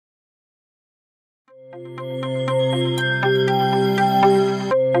Welcome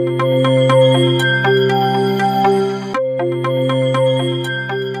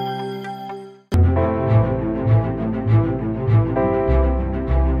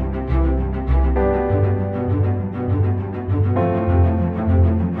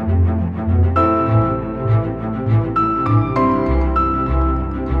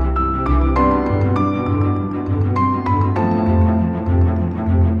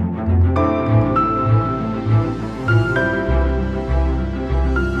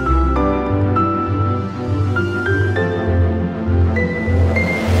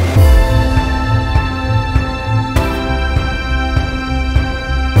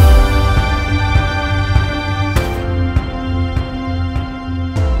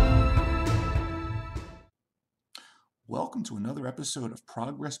to another episode of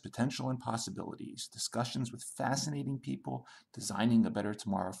Progress, Potential, and Possibilities, discussions with fascinating people designing a better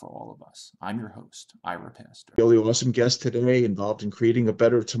tomorrow for all of us. I'm your host, Ira Pastor. Really awesome guest today involved in creating a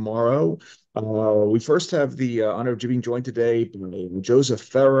better tomorrow. We first have the honor of being joined today by Joseph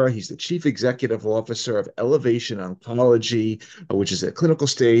Ferra. He's the Chief Executive Officer of Elevation Oncology, which is a clinical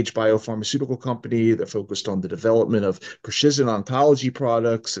stage biopharmaceutical company that focused on the development of precision oncology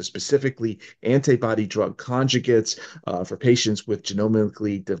products, specifically antibody drug conjugates for patients with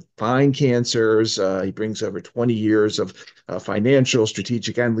genomically defined cancers. He brings over 20 years of financial,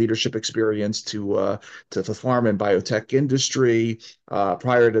 strategic, and leadership experience to the pharma and biotech industry.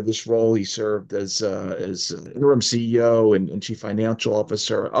 Prior to this role, he served as interim CEO and Chief Financial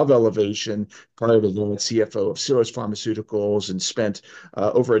Officer of Elevation. Prior to that, CFO of Syros Pharmaceuticals, and spent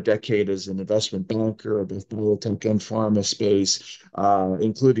over a decade as an investment banker, both biotech and pharma space,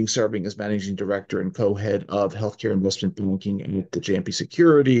 including serving as managing director and co-head of healthcare investment banking at the JMP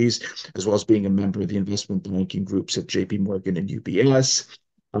Securities, as well as being a member of the investment banking groups at JP Morgan and UBS.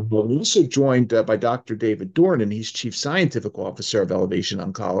 We're also joined by Dr. David Dornan. He's Chief Scientific Officer of Elevation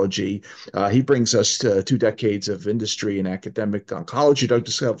Oncology. He brings us 2 decades of industry and academic oncology drug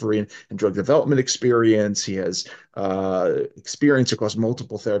discovery and drug development experience. He has experience across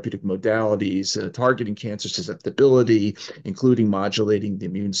multiple therapeutic modalities, targeting cancer susceptibility, including modulating the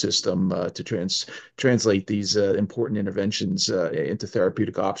immune system to translate these important interventions into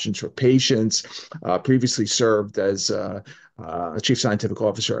therapeutic options for patients. Previously served as Chief Scientific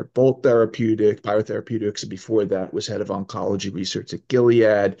Officer at Bolt Biotherapeutics, and before that was head of oncology research at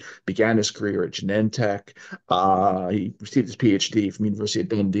Gilead, began his career at Genentech. He received his PhD from University of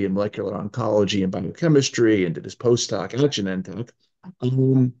Dundee in molecular oncology and biochemistry, and did his postdoc at Genentech.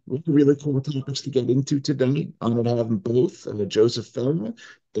 Really cool topics to get into today. Honored to have them both. Joseph Ferra,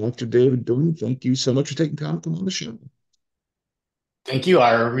 Dr. David Dornan, thank you so much for taking time to come on the show. Thank you.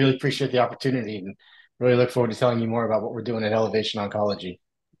 I really appreciate the opportunity and really look forward to telling you more about what we're doing at Elevation Oncology.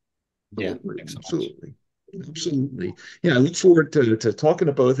 Yeah, absolutely. Absolutely. Yeah, I look forward to talking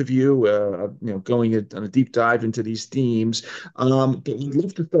to both of you, going on a deep dive into these themes. But we'd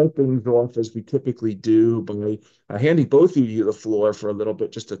love to start things off as we typically do by handing both of you the floor for a little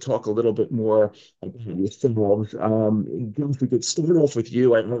bit, just to talk a little bit more about yourselves. If we could start off with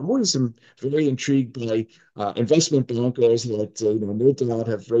you, I'm always very intrigued by investment bankers that, no doubt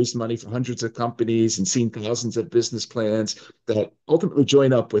have raised money for hundreds of companies and seen thousands of business plans that ultimately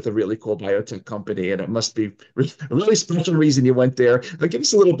join up with a really cool biotech company. And it must be a really special reason you went there. Give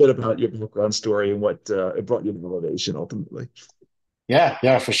us a little bit about your background story and what brought you to Elevation ultimately.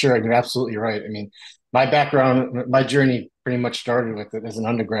 Yeah, for sure. You're absolutely right. I mean, my background, my journey pretty much started with it as an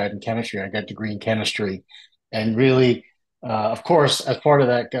undergrad in chemistry. I got a degree in chemistry, and really, of course, as part of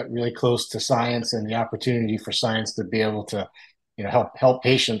that, got really close to science and the opportunity for science to be able to, help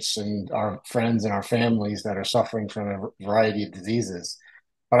patients and our friends and our families that are suffering from a variety of diseases.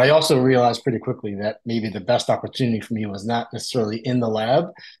 But I also realized pretty quickly that maybe the best opportunity for me was not necessarily in the lab,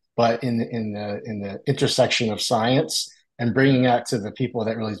 but in the intersection of science and bringing that to the people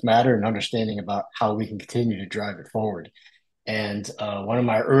that really matter and understanding about how we can continue to drive it forward. And one of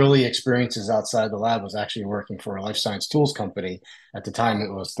my early experiences outside the lab was actually working for a life science tools company. At the time,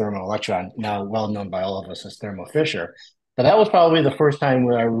 it was Thermo Electron, now well known by all of us as Thermo Fisher. But that was probably the first time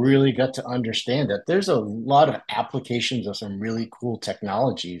where I really got to understand that there's a lot of applications of some really cool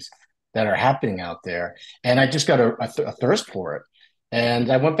technologies that are happening out there. And I just got a thirst for it. And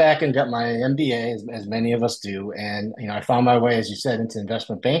I went back and got my MBA, as many of us do. And, I found my way, as you said, into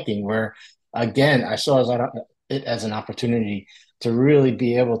investment banking, where, again, I saw it as an opportunity to really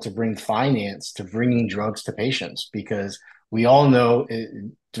be able to bring finance to bringing drugs to patients, because we all know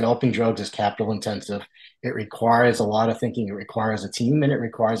developing drugs is capital intensive. It requires a lot of thinking. It requires a team, and it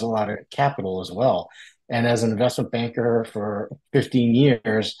requires a lot of capital as well. And as an investment banker for 15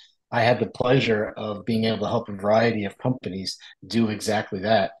 years, I had the pleasure of being able to help a variety of companies do exactly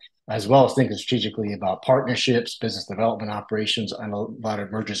that, as well as thinking strategically about partnerships, business development operations, and a lot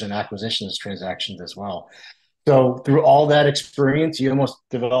of mergers and acquisitions transactions as well. So through all that experience, you almost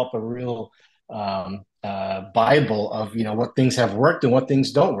develop a real Bible of what things have worked and what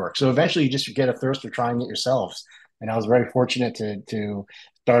things don't work. So eventually, you just get a thirst for trying it yourselves. And I was very fortunate to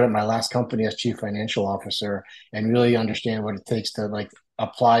start at my last company as chief financial officer and really understand what it takes to like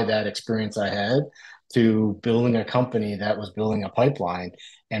apply that experience I had to building a company that was building a pipeline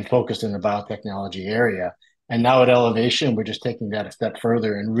and focused in the biotechnology area. And now at Elevation, we're just taking that a step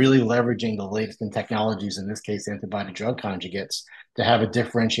further and really leveraging the latest in technologies, in this case, antibody drug conjugates, to have a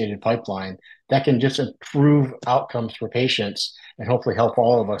differentiated pipeline that can just improve outcomes for patients and hopefully help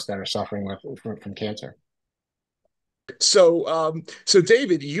all of us that are suffering from cancer. So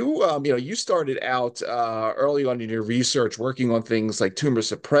David, you started out early on in your research working on things like tumor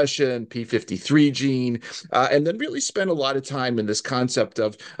suppression, p53 gene, and then really spent a lot of time in this concept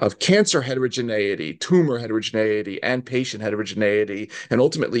of cancer heterogeneity, tumor heterogeneity, and patient heterogeneity, and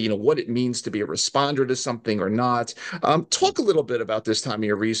ultimately, what it means to be a responder to something or not. Talk a little bit about this time in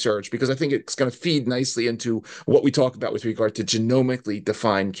your research, because I think it's going to feed nicely into what we talk about with regard to genomically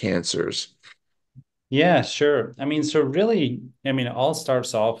defined cancers. Yeah, sure. I mean, so really, I mean, it all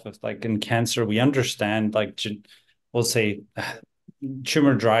starts off with like in cancer, we understand like, we'll say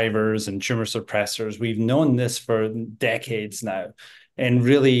tumor drivers and tumor suppressors. We've known this for decades now. And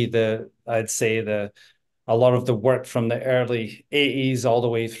really I'd say a lot of the work from the early 80s all the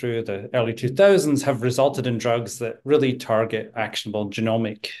way through the early 2000s have resulted in drugs that really target actionable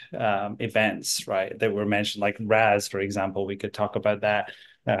genomic events, right? That were mentioned, like RAS, for example. We could talk about that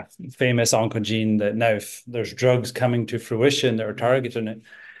famous oncogene that now there's drugs coming to fruition that are targeting it.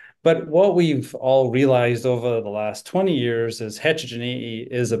 But what we've all realized over the last 20 years is heterogeneity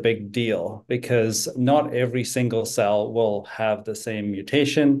is a big deal, because not every single cell will have the same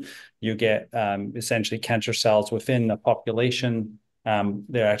mutation. You get essentially cancer cells within a population.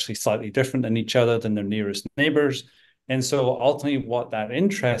 They're actually slightly different than each other, than their nearest neighbors. And so ultimately what that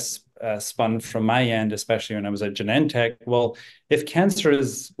interest spun from my end, especially when I was at Genentech, well, if cancer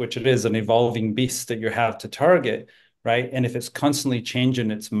is, which it is, an evolving beast that you have to target, right? And if it's constantly changing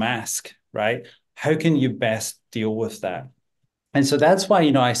its mask, right? How can you best deal with that? And so that's why,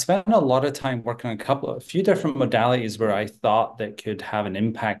 I spent a lot of time working on a few different modalities where I thought that could have an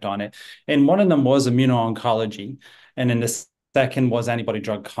impact on it. And one of them was immuno-oncology. And then the second was antibody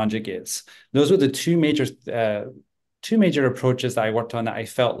drug conjugates. Those were the two major approaches that I worked on that I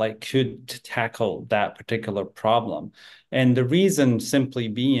felt like could tackle that particular problem. And the reason simply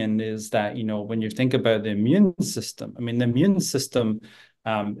being is that, when you think about the immune system, I mean, the immune system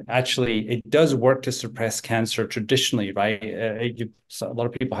actually, it does work to suppress cancer traditionally, right? A lot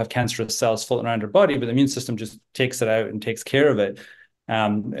of people have cancerous cells floating around their body, but the immune system just takes it out and takes care of it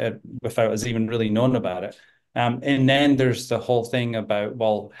without us even really knowing about it. And then there's the whole thing about,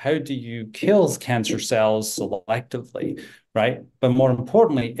 well, how do you kill cancer cells selectively, right? But more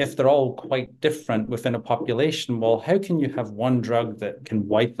importantly, if they're all quite different within a population, well, how can you have one drug that can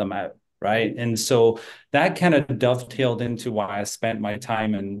wipe them out, right? And so that kind of dovetailed into why I spent my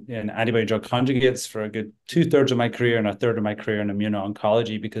time in antibody drug conjugates for a good 2/3 of my career and a third of my career in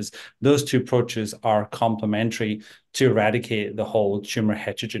immuno-oncology, because those two approaches are complementary to eradicate the whole tumor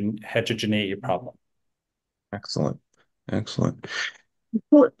heterogeneity problem. Excellent. Excellent.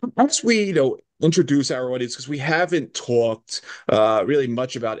 Well, as we, introduce our audience, because we haven't talked really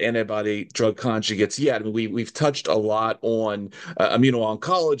much about antibody drug conjugates yet. I mean, we've touched a lot on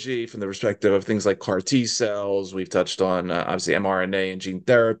immuno-oncology from the perspective of things like CAR T cells. We've touched on obviously mRNA and gene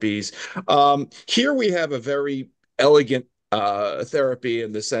therapies. Here we have a very elegant therapy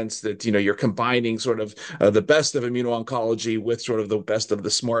in the sense that you're combining sort of the best of immuno-oncology with sort of the best of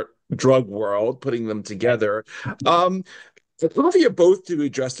the smart drug world, putting them together. I'd love you both to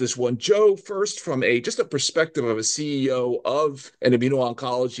address this one. Joe, first from just a perspective of a CEO of an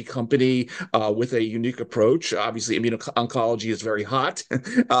immuno-oncology company with a unique approach. Obviously, immuno-oncology is very hot.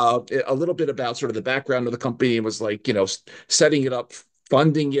 A little bit about sort of the background of the company was like, setting it up,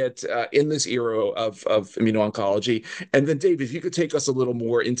 funding it in this era of immuno-oncology. And then, Dave, if you could take us a little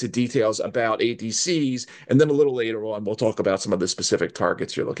more into details about ADCs, and then a little later on, we'll talk about some of the specific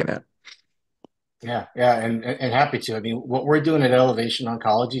targets you're looking at. Yeah, and happy to. I mean, what we're doing at Elevation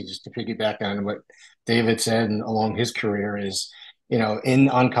Oncology, just to piggyback on what David said and along his career, is, in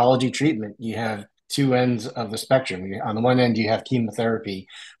oncology treatment, you have two ends of the spectrum. On the one end, you have chemotherapy,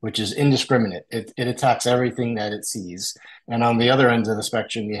 which is indiscriminate. It attacks everything that it sees. And on the other end of the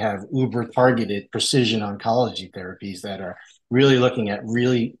spectrum, you have uber targeted precision oncology therapies that are really looking at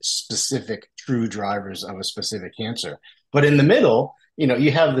really specific true drivers of a specific cancer. But in the middle,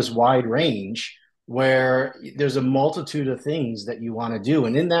 you have this wide range where there's a multitude of things that you want to do.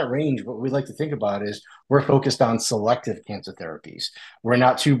 And in that range, what we like to think about is we're focused on selective cancer therapies. We're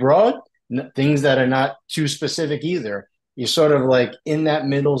not too broad, things that are not too specific either. You're sort of like in that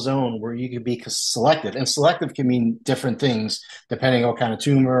middle zone where you could be selective. And selective can mean different things depending on what kind of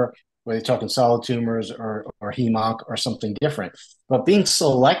tumor, whether you're talking solid tumors or hem-onc or something different. But being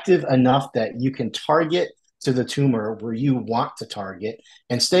selective enough that you can target to the tumor where you want to target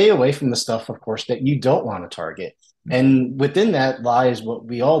and stay away from the stuff, of course, that you don't want to target. And within that lies what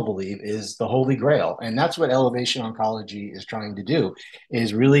we all believe is the holy grail. And that's what Elevation Oncology is trying to do,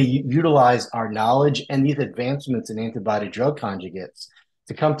 is really utilize our knowledge and these advancements in antibody drug conjugates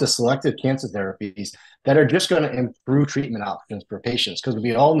to come to selective cancer therapies that are just going to improve treatment options for patients. Because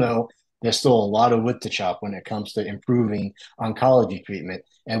we all know there's still a lot of wood to chop when it comes to improving oncology treatment.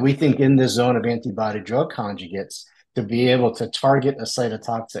 And we think in this zone of antibody drug conjugates, to be able to target a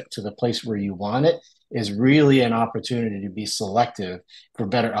cytotoxic to the place where you want it is really an opportunity to be selective for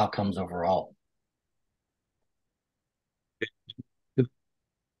better outcomes overall.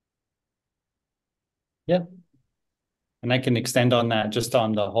 Yeah. And I can extend on that just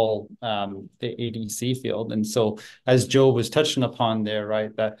on the whole the ADC field. And so as Joe was touching upon there,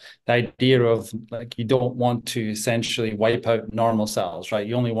 right, that the idea of like you don't want to essentially wipe out normal cells, right?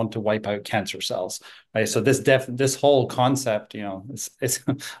 You only want to wipe out cancer cells, right? So this whole concept, it's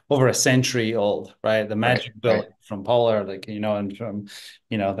over a century old, right? The magic bullet from Polar, and from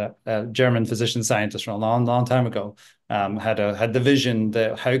that German physician scientist from a long, long time ago. Had the vision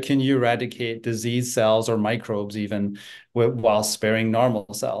that how can you eradicate disease cells or microbes even while sparing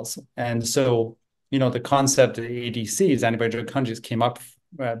normal cells. And so, the concept of ADCs, antibody drug conjugates, came up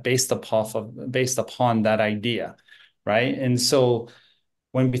based upon that idea, right? And so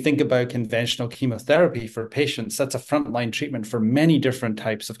when we think about conventional chemotherapy for patients, that's a frontline treatment for many different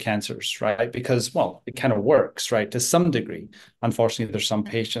types of cancers, right? Because, well, it kind of works, right, to some degree. Unfortunately, there's some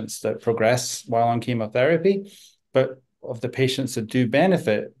patients that progress while on chemotherapy, but of the patients that do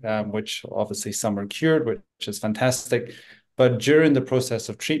benefit, which obviously some are cured, which is fantastic, but during the process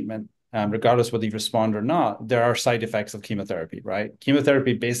of treatment, regardless whether you respond or not, there are side effects of chemotherapy, right?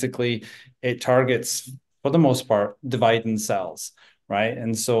 Chemotherapy, basically, it targets, for the most part, dividing cells, right?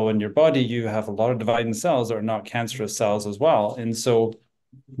 And so in your body, you have a lot of dividing cells that are not cancerous cells as well. And so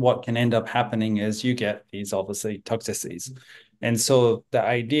what can end up happening is you get these, obviously, toxicities. And so the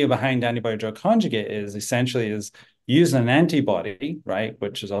idea behind antibody drug conjugate is essentially using an antibody, right,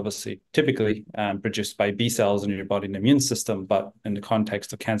 which is obviously typically produced by B cells in your body and immune system, but in the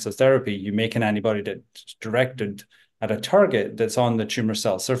context of cancer therapy, you make an antibody that's directed at a target that's on the tumor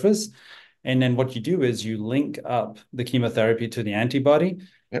cell surface. And then what you do is you link up the chemotherapy to the antibody.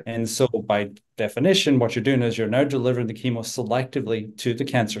 Yep. And so by definition, what you're doing is you're now delivering the chemo selectively to the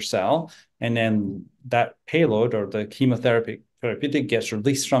cancer cell. And then that payload or the therapeutic gets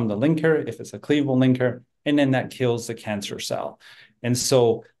released from the linker, if it's a cleavable linker, and then that kills the cancer cell. And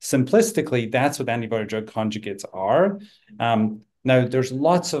so simplistically, that's what antibody drug conjugates are. Now, there's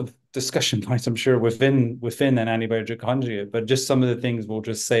lots of discussion points, I'm sure, within an antibody drug conjugate, but just some of the things we'll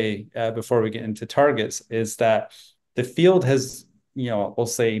just say before we get into targets is that the field has, we'll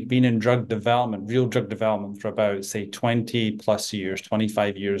say, been in drug development, real drug development for about, say, 20 plus years,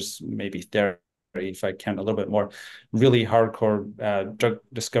 25 years, maybe 30. If I count a little bit more, really hardcore drug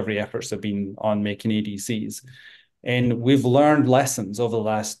discovery efforts have been on making ADCs. And we've learned lessons over the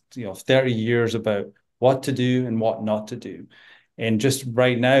last 30 years about what to do and what not to do. And just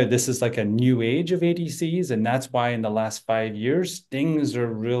right now, this is like a new age of ADCs. And that's why in the last 5 years, things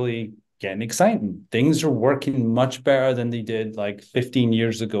are really getting exciting. Things are working much better than they did like 15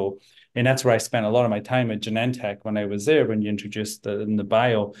 years ago. And that's where I spent a lot of my time at Genentech when I was there, when you introduced in the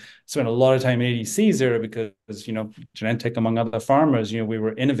bio. Spent a lot of time in ADCs there because, Genentech, among other pharmas, we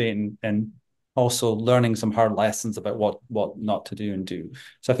were innovating and also learning some hard lessons about what not to do and do.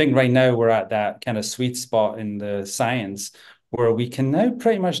 So I think right now we're at that kind of sweet spot in the science where we can now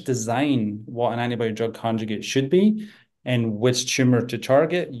pretty much design what an antibody drug conjugate should be and which tumor to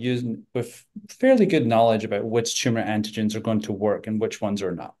target using with fairly good knowledge about which tumor antigens are going to work and which ones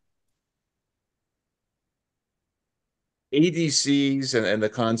are not. ADCs and the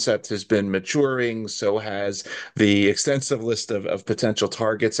concept has been maturing, so has the extensive list of potential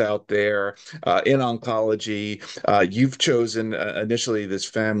targets out there in oncology. You've chosen initially this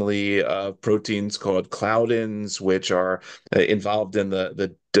family of proteins called claudins, which are involved in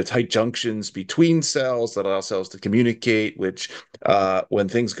the the tight junctions between cells that allow cells to communicate, which, when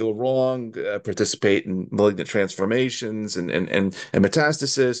things go wrong, participate in malignant transformations and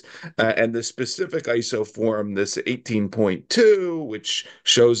metastasis. And the specific isoform, this 18.2, which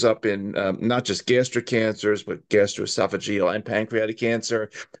shows up in not just gastric cancers, but gastroesophageal and pancreatic cancer.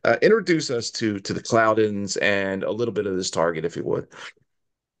 Introduce us to the Claudins and a little bit of this target, if you would.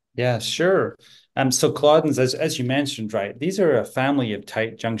 Yeah, sure. So claudins, as you mentioned, right, these are a family of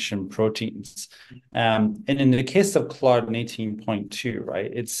tight junction proteins. And in the case of claudin 18.2,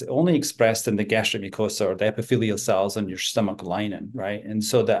 right, it's only expressed in the gastric mucosa or the epithelial cells in your stomach lining, right? And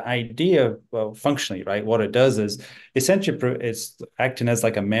so the idea, well, functionally, right, what it does is essentially it's acting as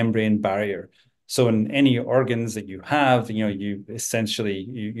like a membrane barrier. So in any organs that you have, you essentially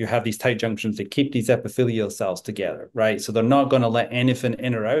you have these tight junctions that keep these epithelial cells together, right? So they're not going to let anything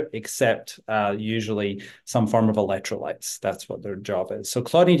in or out except usually some form of electrolytes. That's what their job is. So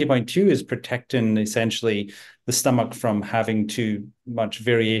claudin 18.2 is protecting essentially the stomach from having too much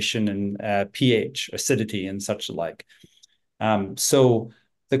variation in pH, acidity, and such like. So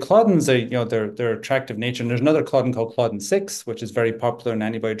the claudins are, they're attractive nature. And there's another claudin called claudin 6, which is very popular in the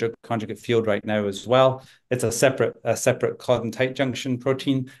antibody drug conjugate field right now as well. It's a separate claudin tight junction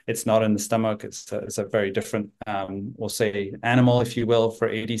protein. It's not in the stomach. It's a very different, we'll say, animal, if you will, for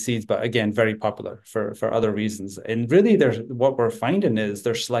ADCs, but again, very popular for other reasons. And really, what we're finding is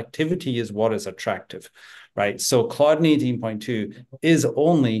their selectivity is what is attractive, right? So claudin 18.2 is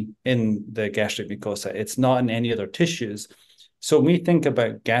only in the gastric mucosa. It's not in any other tissues. So when we think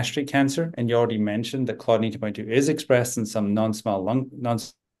about gastric cancer, and you already mentioned that claudin 18.2 is expressed in some non-small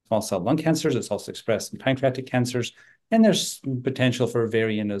cell lung cancers. It's also expressed in pancreatic cancers, and there's potential for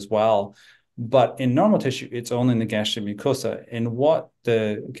ovarian as well. But in normal tissue, it's only in the gastric mucosa. And what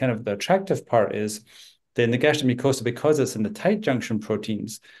the attractive part is that in the gastric mucosa, because it's in the tight junction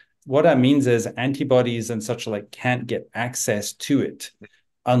proteins, what that means is antibodies and such like can't get access to it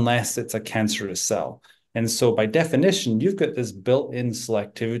unless it's a cancerous cell. And so by definition, you've got this built-in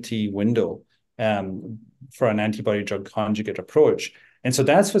selectivity window for an antibody drug conjugate approach. And so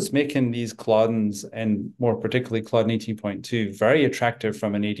that's what's making these claudins, and more particularly claudin 18.2, very attractive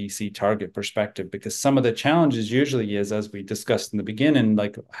from an ADC target perspective, because some of the challenges usually is, as we discussed in the beginning,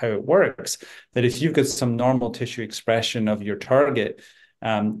 like how it works, that if you've got some normal tissue expression of your target,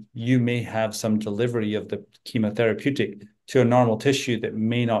 you may have some delivery of the chemotherapeutic to a normal tissue that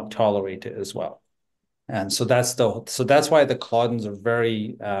may not tolerate it as well. And so that's why the claudins are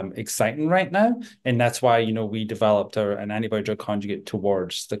very exciting right now, and that's why we developed an antibody drug conjugate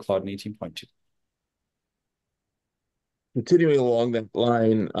towards the claudin 18.2. Continuing along that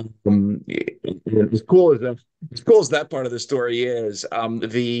line, as cool as that part of the story is,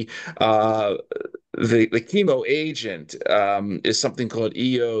 the chemo agent is something called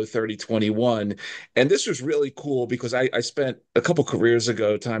EO3021. And this was really cool because I spent a couple careers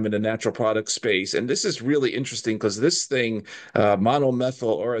ago time in the natural product space. And this is really interesting because this thing,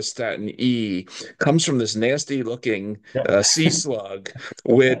 monomethyl auristatin E, comes from this nasty looking sea slug,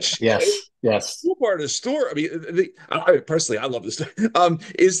 which Yes. Cool part of the story. I mean, personally, I love this story.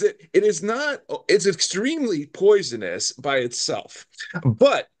 Is that it's extremely poisonous by itself,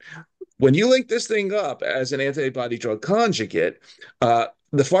 but when you link this thing up as an antibody drug conjugate, the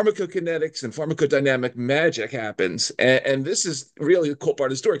pharmacokinetics and pharmacodynamic magic happens. And this is really the cool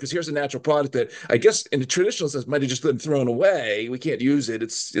part of the story, because here's a natural product that I guess in the traditional sense might have just been thrown away. We can't use it.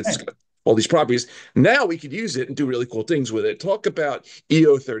 It's got all these properties. Now we could use it and do really cool things with it. Talk about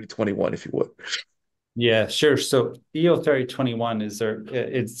EO3021, if you would. Yeah, sure. So EO3021 is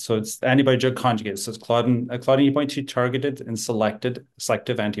it's antibody drug conjugate. So it's claudin 18.2 targeted and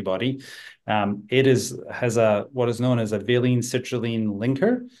selective antibody. It has what is known as a valine citrulline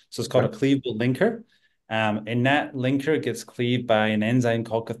linker. So it's called a cleavable linker. And that linker gets cleaved by an enzyme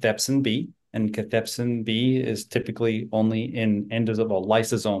called cathepsin B. And cathepsin B is typically only in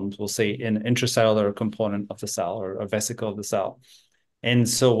lysosomes, we'll say in intracellular component of the cell or a vesicle of the cell. And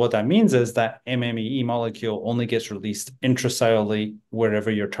so what that means is that MMAE molecule only gets released intracellularly wherever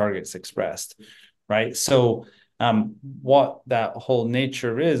your target's expressed, right? So what that whole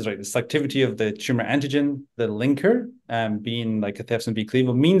nature is, right? The selectivity of the tumor antigen, the linker, being like cathepsin B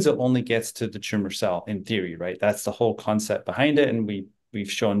cleavable, means it only gets to the tumor cell in theory, right? That's the whole concept behind it, and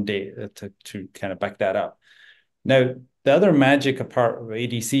we've shown data to kind of back that up. Now, the other magic part of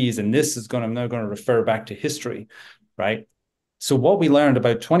ADCs, and this is I'm now going to refer back to history, right? So what we learned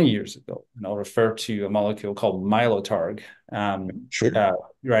about 20 years ago, and I'll refer to a molecule called Mylotarg,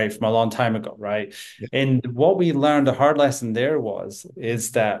 right, from a long time ago, right? Yeah. And what we learned, the hard lesson there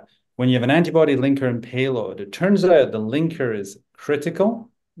is that when you have an antibody linker and payload, it turns out the linker is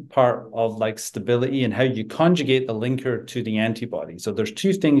critical part of like stability and how you conjugate the linker to the antibody. So there's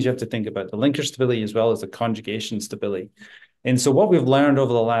two things you have to think about, the linker stability as well as the conjugation stability. And so what we've learned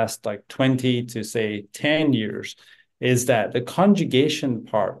over the last like 20 to say 10 years is that the conjugation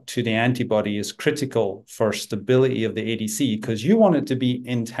part to the antibody is critical for stability of the ADC, because you want it to be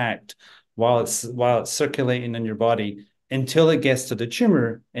intact while it's circulating in your body until it gets to the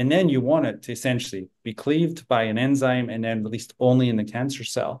tumor, and then you want it to essentially be cleaved by an enzyme and then released only in the cancer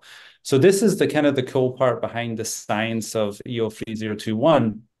cell. So this is the kind of the cool part behind the science of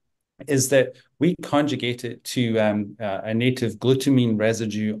EO3021, is that we conjugate it to a native glutamine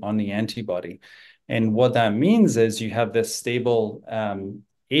residue on the antibody. And what that means is you have this stable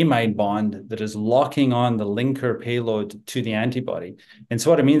amide bond that is locking on the linker payload to the antibody. And so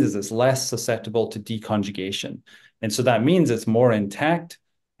what it means is it's less susceptible to deconjugation. And so that means it's more intact.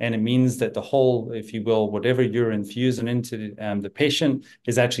 And it means that the whole, if you will, whatever you're infusing into the patient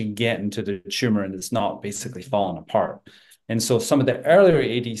is actually getting to the tumor, and it's not basically falling apart. And so some of the earlier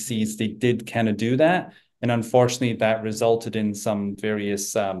ADCs, they did kind of do that. And unfortunately, that resulted in some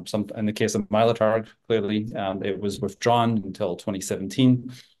various, in the case of Mylotarg, clearly, it was withdrawn until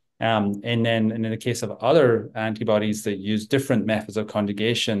 2017. And then in the case of other antibodies that use different methods of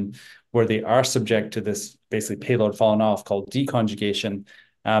conjugation, where they are subject to this basically payload falling off called deconjugation,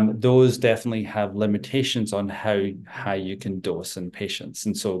 those definitely have limitations on how you can dose in patients.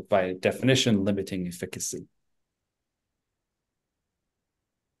 And so by definition, limiting efficacy.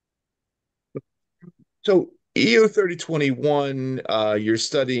 So EO3021, you're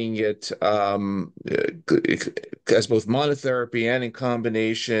studying it as both monotherapy and in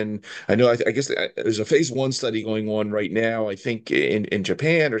combination. I know, I guess there's a phase 1 study going on right now, I think in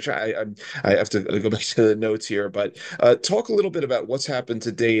Japan, or I have to go back to the notes here, but talk a little bit about what's happened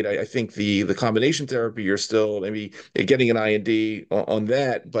to date. I think the combination therapy, you're still maybe getting an IND on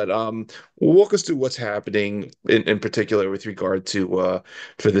that, but walk us through what's happening in particular with regard to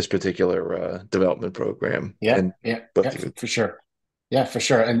for this particular development program. For sure. Yeah, for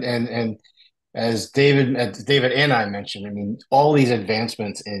sure. And as David and I mentioned, I mean, all these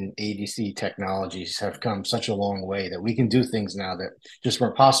advancements in ADC technologies have come such a long way that we can do things now that just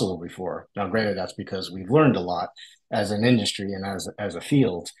weren't possible before. Now, granted, that's because we've learned a lot as an industry and as a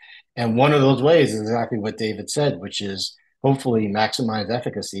field. And one of those ways is exactly what David said, which is hopefully maximize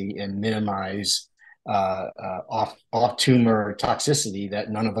efficacy and minimize off-tumor toxicity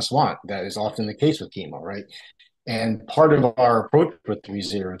that none of us want. That is often the case with chemo, right? And part of our approach with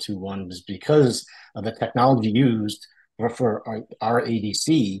 3021 was because of the technology used for our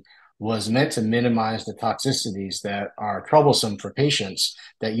ADC was meant to minimize the toxicities that are troublesome for patients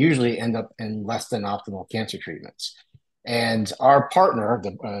that usually end up in less than optimal cancer treatments. And our partner,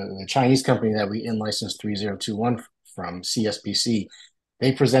 the Chinese company that we in-licensed 3021 from, CSPC,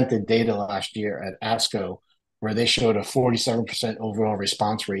 they presented data last year at ASCO where they showed a 47% overall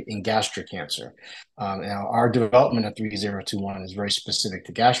response rate in gastric cancer. Now, our development of 3021 is very specific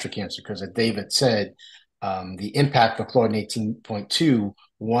to gastric cancer because, as David said, the impact of Claudin 18.2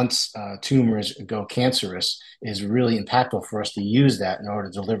 once tumors go cancerous is really impactful for us to use that in order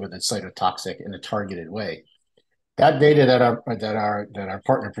to deliver the cytotoxic in a targeted way. That data that our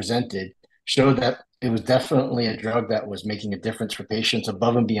partner presented showed that it was definitely a drug that was making a difference for patients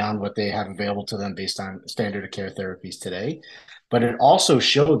above and beyond what they have available to them based on standard of care therapies today. But it also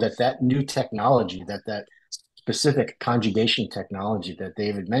showed that new technology, that specific conjugation technology that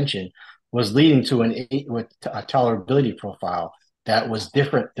David mentioned, was leading to a tolerability profile that was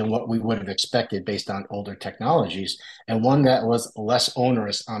different than what we would have expected based on older technologies, and one that was less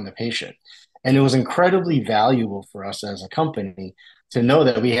onerous on the patient. And it was incredibly valuable for us as a company to know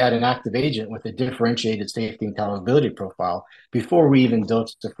that we had an active agent with a differentiated safety and tolerability profile before we even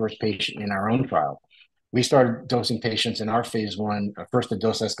dosed the first patient in our own trial. We started dosing patients in our phase 1, first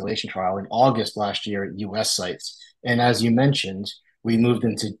dose escalation trial in August last year at US sites. And as you mentioned, we moved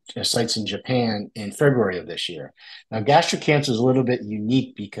into sites in Japan in February of this year. Now, gastric cancer is a little bit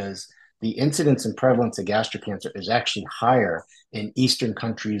unique because the incidence and prevalence of gastric cancer is actually higher in Eastern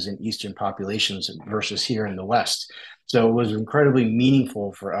countries and Eastern populations versus here in the West. So it was incredibly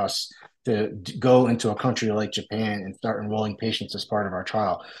meaningful for us to go into a country like Japan and start enrolling patients as part of our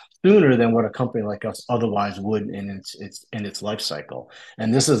trial sooner than what a company like us otherwise would in its life cycle.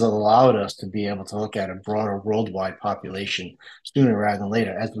 And this has allowed us to be able to look at a broader worldwide population sooner rather than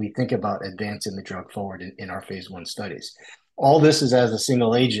later as we think about advancing the drug forward in our phase 1 studies. All this is as a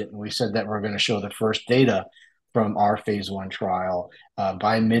single agent, and we said that we're going to show the first data from our phase 1 trial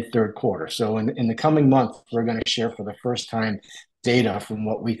by mid-third quarter. So in the coming month, we're going to share for the first time data from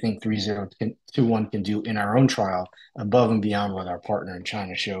what we think 3021 can do in our own trial above and beyond what our partner in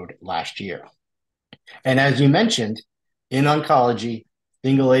China showed last year. And as you mentioned, in oncology,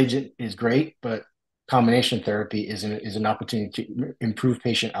 single agent is great, but combination therapy is an opportunity to improve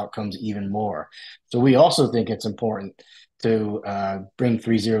patient outcomes even more. So we also think it's important to bring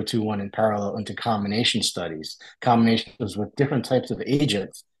 3021 in parallel into combination studies, combinations with different types of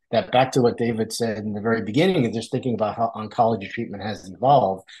agents. That, back to what David said in the very beginning, and just thinking about how oncology treatment has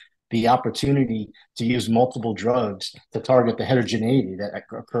evolved, the opportunity to use multiple drugs to target the heterogeneity that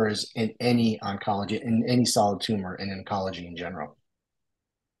occurs in any oncology, in any solid tumor, and in oncology in general.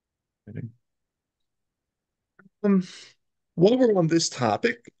 Um, While we're on this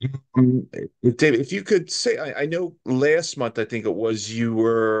topic, David, if you could say, I know last month, I think it was, you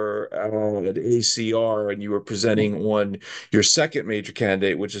were at ACR and you were presenting on your second major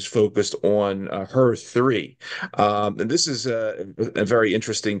candidate, which is focused on HER3. And this is a very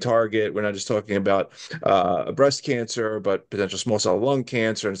interesting target. We're not just talking about breast cancer, but potential small cell lung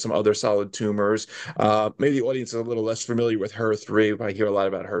cancer and some other solid tumors. Maybe the audience is a little less familiar with HER3. I hear a lot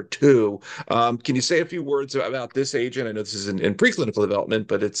about HER2. Can you say a few words about this agent? I know this is in preclinical development,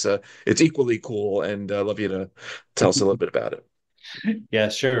 but it's equally cool, and I'd love you to tell us a little bit about it. Yeah,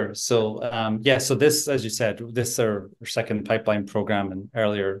 sure. So, so this, as you said, this is our second pipeline program, and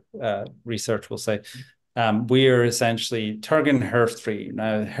earlier research will say we are essentially targeting HER3.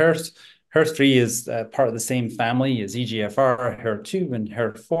 Now, HER3 is part of the same family as EGFR, HER2, and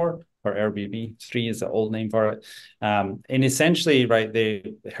HER4, or RBB3 is the old name for it. And essentially, right,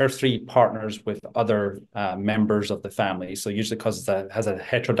 the HER3 partners with other members of the family. So usually because it has a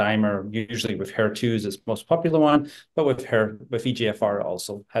heterodimer, usually with HER2 is the most popular one, but with EGFR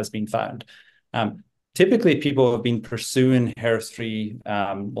also has been found. Typically, people have been pursuing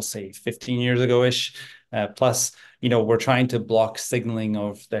HER3, we'll say 15 years ago-ish. Plus, we're trying to block signaling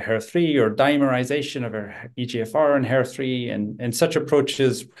of the HER3 or dimerization of our EGFR and HER3, and such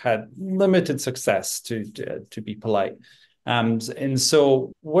approaches had limited success, to be polite. And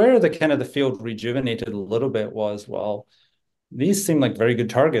so where the field rejuvenated a little bit was, well, these seem like very good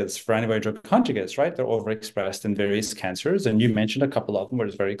targets for antibody drug conjugates, right? They're overexpressed in various cancers. And you mentioned a couple of them where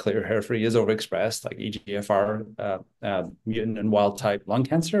it's very clear HER3 is overexpressed, like EGFR mutant and wild type lung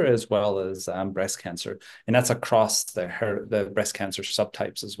cancer, as well as breast cancer. And that's across the breast cancer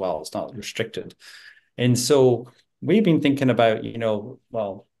subtypes as well. It's not restricted. And so we've been thinking about,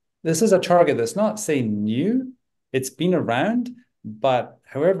 well, this is a target that's not, say, new. It's been around, but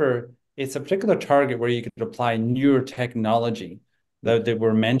however, it's a particular target where you could apply newer technology that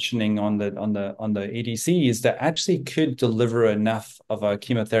we're mentioning on the ADCs that actually could deliver enough of a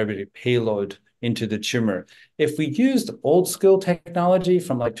chemotherapy payload into the tumor. If we used old school technology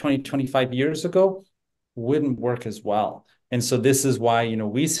from like 25 years ago, wouldn't work as well. And so this is why,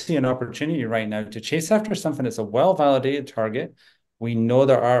 we see an opportunity right now to chase after something that's a well-validated target. We know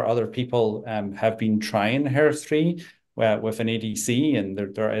there are other people have been trying HER3 with an ADC, and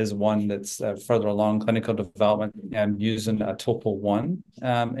there is one that's further along clinical development using a topo-1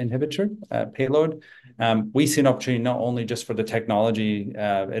 inhibitor payload. We see an opportunity not only just for the technology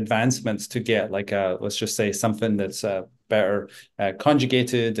advancements to get let's just say something that's better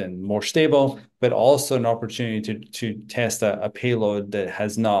conjugated and more stable, but also an opportunity to test a payload that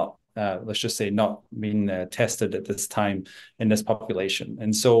has not let's just say not been tested at this time in this population.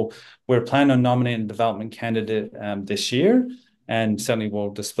 And so we're planning on nominating a development candidate this year, and certainly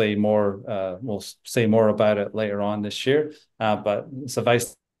we'll display more, we'll say more about it later on this year. But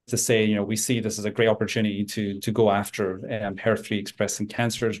suffice to say, we see this as a great opportunity to go after HER3 expressing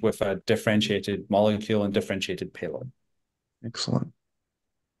cancers with a differentiated molecule and differentiated payload. Excellent.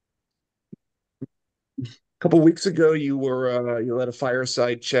 A couple of weeks ago, you led a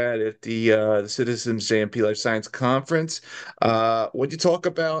fireside chat at the Citizens JMP Life Science Conference. What'd you talk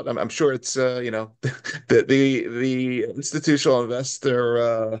about? I'm sure it's the institutional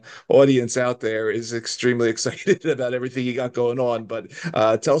investor audience out there is extremely excited about everything you got going on. But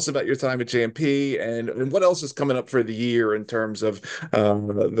tell us about your time at JMP and what else is coming up for the year in terms of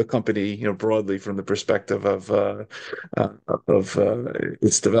the company, broadly from the perspective of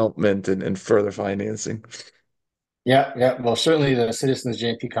its development and further financing. Yeah. Well, certainly the Citizens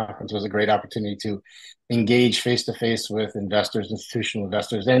JMP conference was a great opportunity to engage face to face with investors, institutional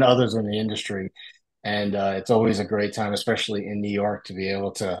investors, and others in the industry. And it's always a great time, especially in New York, to be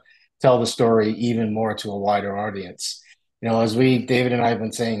able to tell the story even more to a wider audience. As David and I have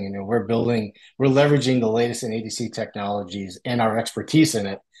been saying, we're leveraging the latest in ADC technologies and our expertise in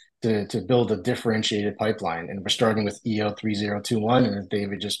it to build a differentiated pipeline. And we're starting with EO3021. And as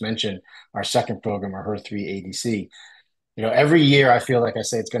David just mentioned, our second program, our HER3 ADC. Every year I feel like I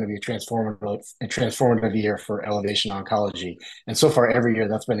say it's going to be a transformative year for Elevation Oncology. And so far, every year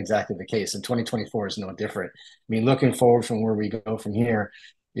that's been exactly the case. And 2024 is no different. I mean, looking forward from where we go from here,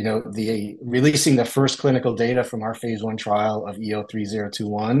 the releasing the first clinical data from our phase 1 trial of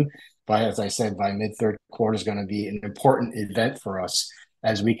EO3021 as I said, by mid third quarter is going to be an important event for us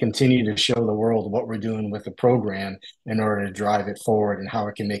as we continue to show the world what we're doing with the program in order to drive it forward and how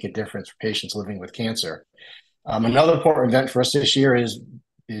it can make a difference for patients living with cancer. Another important event for us this year is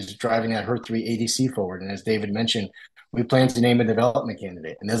driving that HER3 ADC forward. And as David mentioned, we plan to name a development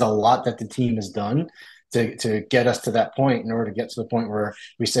candidate. And there's a lot that the team has done to get us to that point in order to get to the point where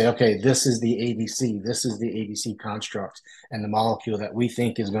we say, okay, this is the ADC, this is the ADC construct and the molecule that we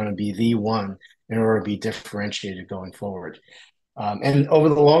think is going to be the one in order to be differentiated going forward. And over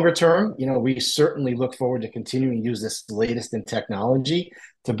the longer term, we certainly look forward to continuing to use this latest in technology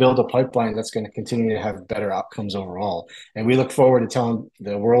to build a pipeline that's going to continue to have better outcomes overall. And we look forward to telling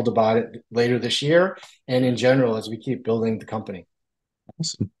the world about it later this year and in general as we keep building the company.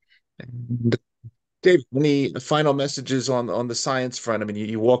 Awesome. And Dave, any final messages on the science front? I mean,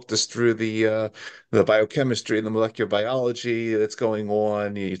 you walked us through the biochemistry and the molecular biology that's going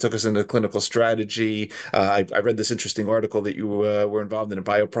on. You took us into clinical strategy. I read this interesting article that you were involved in a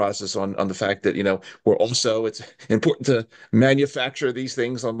bioprocess on the fact that it's important to manufacture these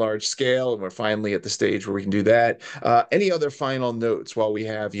things on large scale, and we're finally at the stage where we can do that. Any other final notes while we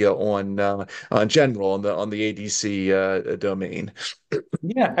have you on general on the ADC domain?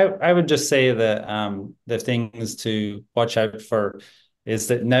 Yeah, I would just say that the things to watch out for is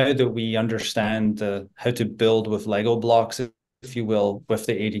that now that we understand how to build with Lego blocks, if you will, with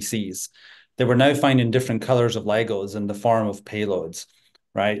the ADCs, that we're now finding different colors of Legos in the form of payloads,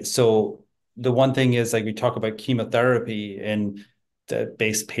 right? So the one thing is, like, we talk about chemotherapy and the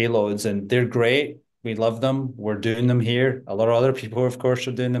base payloads, and they're great. We love them. We're doing them here. A lot of other people, of course,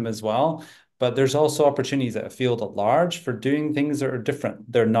 are doing them as well. But there's also opportunities at a field at large for doing things that are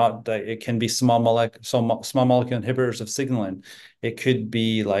different. They're not, it can be small molecule inhibitors of signaling. It could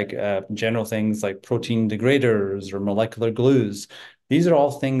be like general things like protein degraders or molecular glues. These are all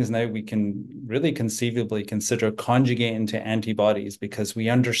things now we can really conceivably consider conjugating to antibodies because we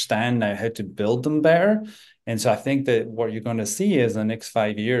understand now how to build them better. And so I think that what you're going to see is the next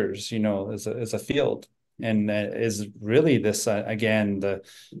 5 years, as a field. And is really this, again, the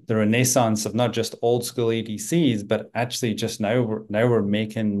renaissance of not just old school ADCs, but actually just now we're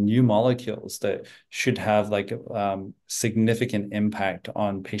making new molecules that should have like significant impact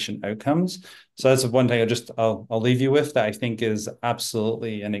on patient outcomes. So that's one thing I'll leave you with that I think is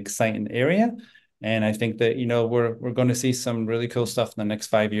absolutely an exciting area. And I think that, we're going to see some really cool stuff in the next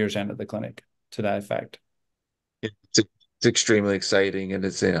 5 years out of the clinic to that effect. It's extremely exciting, and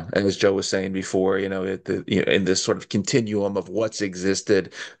it's as Joe was saying before, in this sort of continuum of what's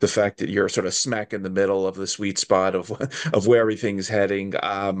existed, the fact that you're sort of smack in the middle of the sweet spot of where everything's heading.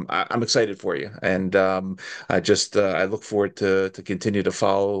 I'm excited for you, and I look forward to continue to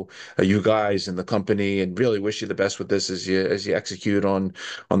follow you guys and the company, and really wish you the best with this as you execute on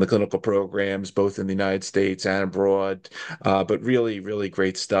the clinical programs both in the United States and abroad. But really, really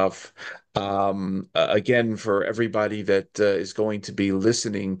great stuff. Again, for everybody that is going to be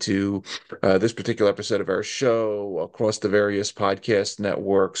listening to this particular episode of our show across the various podcast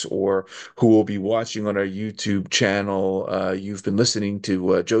networks, or who will be watching on our YouTube channel, you've been listening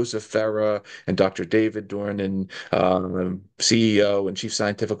to Joseph Ferra and Dr. David Dornan, CEO and Chief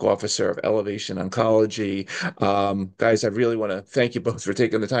Scientific Officer of Elevation Oncology. Guys, I really want to thank you both for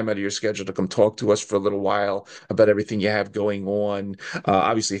taking the time out of your schedule to come talk to us for a little while about everything you have going on.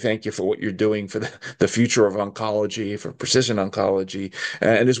 Obviously, thank you for what you're doing for the future of oncology, for precision oncology.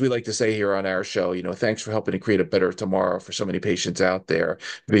 And as we like to say here on our show, thanks for helping to create a better tomorrow for so many patients out there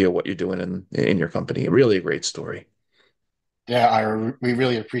via what you're doing in your company. Really a great story. Yeah, we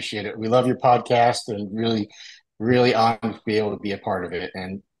really appreciate it. We love your podcast and really, really honored to be able to be a part of it,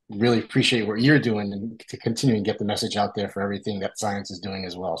 and really appreciate what you're doing and to continue and get the message out there for everything that science is doing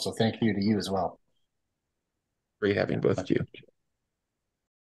as well. So thank you to you as well. Great having both of you.